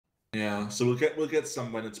Yeah, so we'll get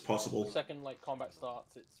some when it's possible. Second combat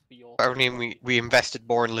starts, it's be your. Only we invested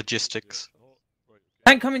more in logistics.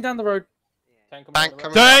 Tank coming down the road. Tank coming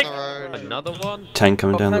down the road. Another one. Tank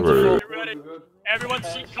coming down the road. Everyone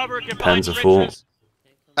seek cover. Get Panzer IV.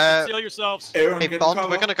 Seal yourselves. Hey Bond,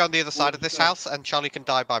 we're gonna go on the other side of this house, and Charlie can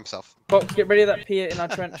die by himself. Fox, get ready of that pier in our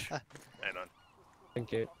trench. Hang on.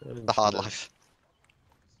 Thank you. The hard life.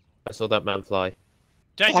 I saw that man fly.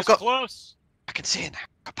 Tank is close. I can see it now.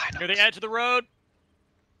 Goodbye, Near the edge of the road.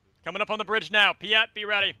 Coming up on the bridge now. Piat, be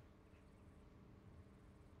ready.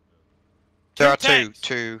 There are tanks.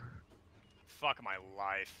 two. Fuck my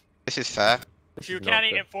life. This is fair.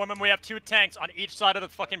 Kenny, inform him we have 2 tanks on each side of the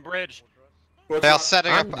fucking bridge. They are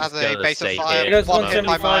setting up as a base of fire. It goes One hit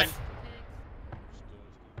by mine.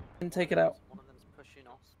 And take it out. One of them's pushing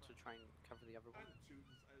us to try and cover the other one.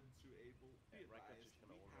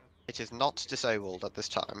 It is not disabled at this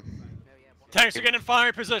time. Tanks are getting in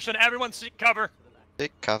firing position. Everyone seek cover.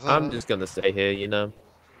 Seek cover. I'm just gonna stay here, you know.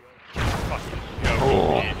 Fuck you. Go.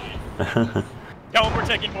 Oh. Tell them we're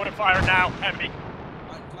taking mortar fire now. Heavy.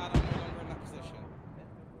 I'm glad I'm no longer in that position.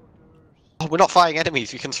 Oh, we're not fighting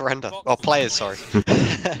enemies. You can surrender. Or players, sorry.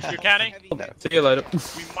 Kenny? See you later. We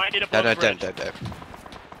might need a blow Don't.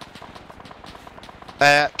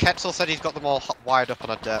 Ketzel said he's got them all wired up on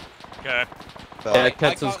a dirt. Okay. But Yeah, I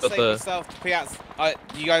Ketzel's can't got save the. myself to Piats.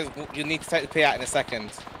 You guys, you need to take the Piat in a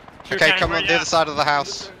second. okay, come on the other side of the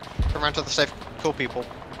house. Come around to the safe, cool people.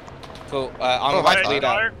 Cool. I'm about to lead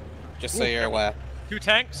out, just so you're aware. 2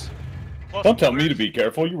 tanks. Don't tell me to be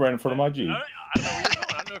careful. You ran in front of my Jeep. I don't know where you're going.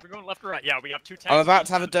 I don't know if you're going left or right. Yeah, we have 2 tanks. I'm about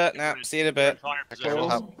to have a dirt nap. See you in a bit.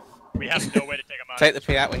 We have no way to take them out. Take the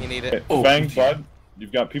Piat when you need it. Hey, Bang, bud.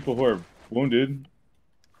 You've got people who are wounded.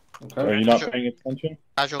 Okay. Are you not paying attention?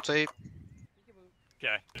 Casualty.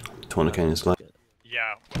 Okay. Tourniquet is like.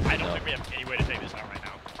 Yeah, I don't think we have any way to take this out right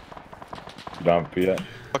now. You don't have a PA.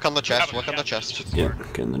 Look on the chest, look on the chest. Yeah,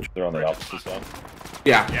 getting the. They're on the opposite side.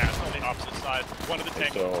 Yeah. Yeah, it's on the opposite side. One of the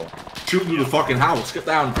tanks. So, Shoot through the fucking house. Get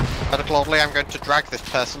down. Medical orderly, I'm going to drag this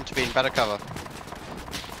person to be in better cover.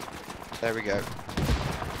 There we go.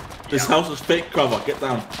 This house is fake cover. Get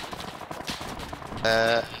down.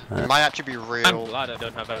 It might actually be real. I'm glad I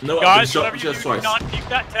don't have that. No, Guys, I've whatever been you shot do, do just not twice. peek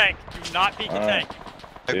that tank. Do not peek the tank.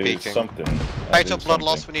 No is peeking. something. Fatal blood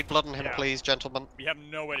loss, we need blood on him, please, gentlemen. We have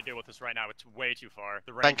no way to deal with this right now. It's way too far.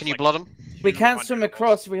 The range Ben, can you is blood him? We can swim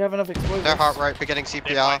across if we have enough explosives. No heart rate, beginning They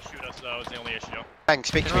CPR. might shoot us though, is the only issue. Ben,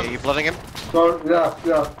 speak to me, are you blooding him?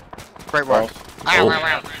 Yeah. Great work. Oh.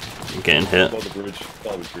 Ow. I'm getting hit. Below the bridge.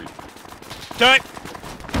 Follow the street. Okay.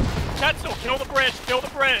 Tetzel, kill the bridge, kill the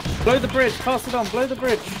bridge. Blow the bridge, cast it on, blow the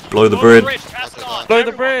bridge. Blow the bridge. Pass it on. Blow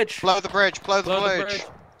the bridge. Blow the bridge, blow the Blow the bridge. bridge.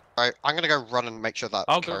 Alright, I'm gonna go run and make sure that's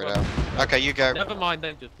I'll go carried run. out. Okay, you go. Never mind,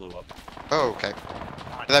 they just blew up. Oh, okay.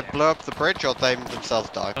 God Did they damn. blow up the bridge or they themselves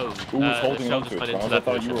die? Oh, Who was holding the on shell to just it, went into Charles? I that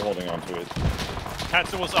thought you position. were holding on to it.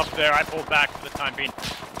 Tetzel was up there. I pulled back for the time being.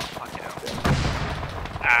 Fucking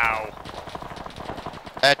hell.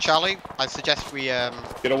 Ow. Charlie, I suggest we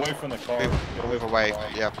Get away from the car. move away.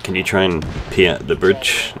 Yeah. Can you try and pee at the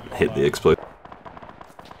bridge? Hit the explosive.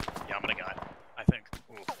 Yeah, I'm gonna gut. I think.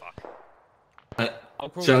 Ooh, fuck. I'll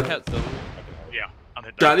crawl Shall- the Ketzel. Yeah, I'm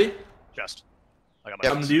hit. Daddy, Chest. I got my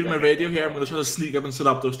I'm using my radio here. I'm gonna try to sneak up and set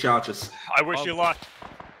up those charges. I wish you luck.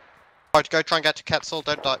 Alright, go try and get to Ketzel,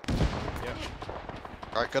 don't die. Yeah.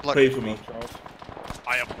 Alright, good luck. Pray for me. Charles.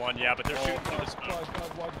 I have one, yeah, but they're shooting through the smoke.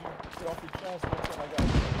 Why'd you get off your chest? That's all I got.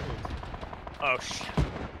 Oh, shit.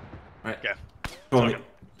 Right. Okay. Go on. Okay.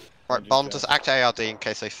 Right, Bond, just act ARD in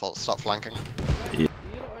case they stop flanking. You look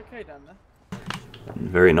okay down there.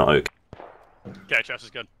 Very not okay. Okay, chest is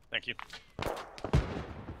good. Thank you.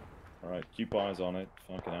 Alright, keep eyes on it.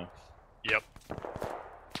 Fucking hell. Yep.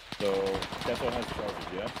 So, Ketzel has charges,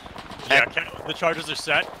 yes? Yeah, the charges are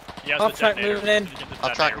set. He has Half the track detonator. moving in. He gets the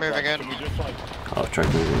I'll track detonator. moving in. Can we just like... I'll try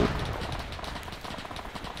moving.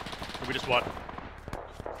 We just what?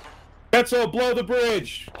 Ketzel, blow the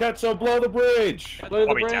bridge! Ketzel, blow the bridge! Blow the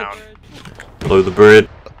I'll be bridge. down. Blow the bridge.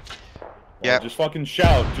 Yeah. Just fucking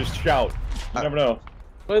shout, just shout. You never know.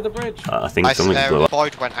 Blow the bridge. I think something's blew up.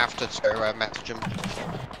 Boyd went after to message him.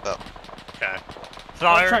 But Okay. Half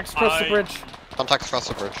Fire, tracks across the bridge. contact across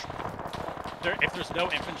the bridge. If there's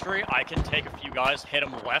no infantry, I can take a few guys, hit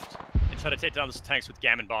them left, and try to take down these tanks with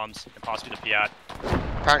gammon bombs and possibly the Fiat.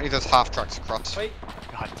 Apparently there's half tracks across. Wait.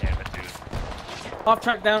 God damn it, dude. Half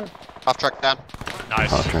track down. Half track down.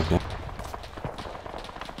 Nice. I'll try again.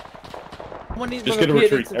 One needs Just to get a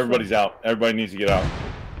repeat retreat. it to Everybody's out. Everybody needs to get out.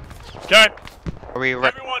 Okay. Are we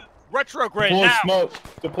Everyone, retrograde Deploy now. smoke.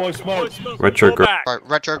 Deploy smoke. Retrograde. Right,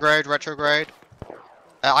 retrograde.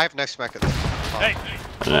 I have no smoke at this time. Hey,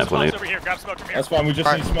 I don't have one Smoke's here. over here. Grab smoke from here. That's fine. We just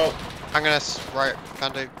Right. need smoke. I'm gonna right.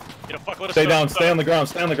 Can do. Get a fuckload of Stay smoke. down. Stay on the ground.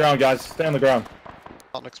 Stay on the ground, guys. Stay on the ground.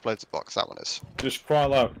 Not an explosive box. That one is. Just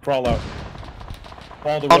crawl out. Crawl out.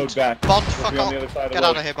 Follow the Bond. road back. Bond. We'll Fuck be on the off. other side of Get the out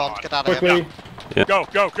road. of here, Bond. Get out of Quickly. here. Go,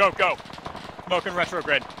 go, go, go. Smoke and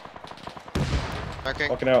retrograde. Okay.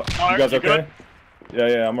 Walking out. You Alright, guys you okay?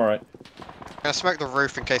 Yeah, I'm alright. I'm gonna smoke the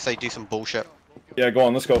roof in case they do some bullshit. Yeah, go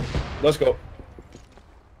on. Let's go. Let's go.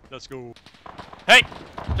 Let's go. Hey,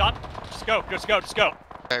 John, just go, just go, just go.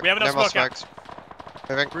 Okay, We have enough no more smoke out. smokes.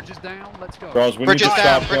 Moving. Bridges down, let's go. Charles, we Bridges need to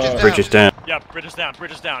down, stop. bridges down. Bridge is down. Yeah, bridges down,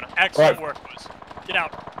 bridges down. Excellent Right. work, boys. Get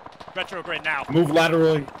out. Retrograde now. Move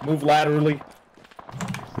laterally. Move laterally.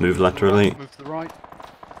 Move laterally. Move to the right.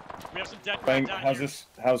 We have some dead Bang. down How's here. this?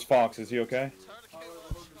 How's Fox? Is he okay?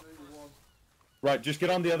 Right. Just get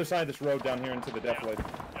on the other side of this road down here into the deflator.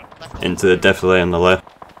 Into the defilade on the left.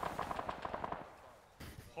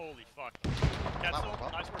 Holy fuck.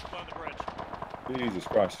 Ketzel, nice work blowing the bridge. Jesus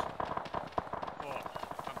Christ. Oh,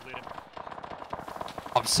 I'm bleeding.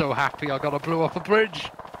 I'm so happy I got to blow up a bridge.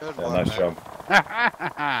 Good Yeah, one, nice man.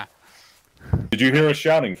 job. Did you hear us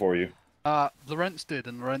shouting for you? Lawrence did,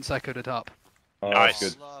 and Lawrence echoed it up. Oh, Nice.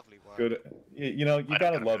 that's good. Lovely work. Good. You know, you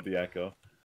gotta love the echo.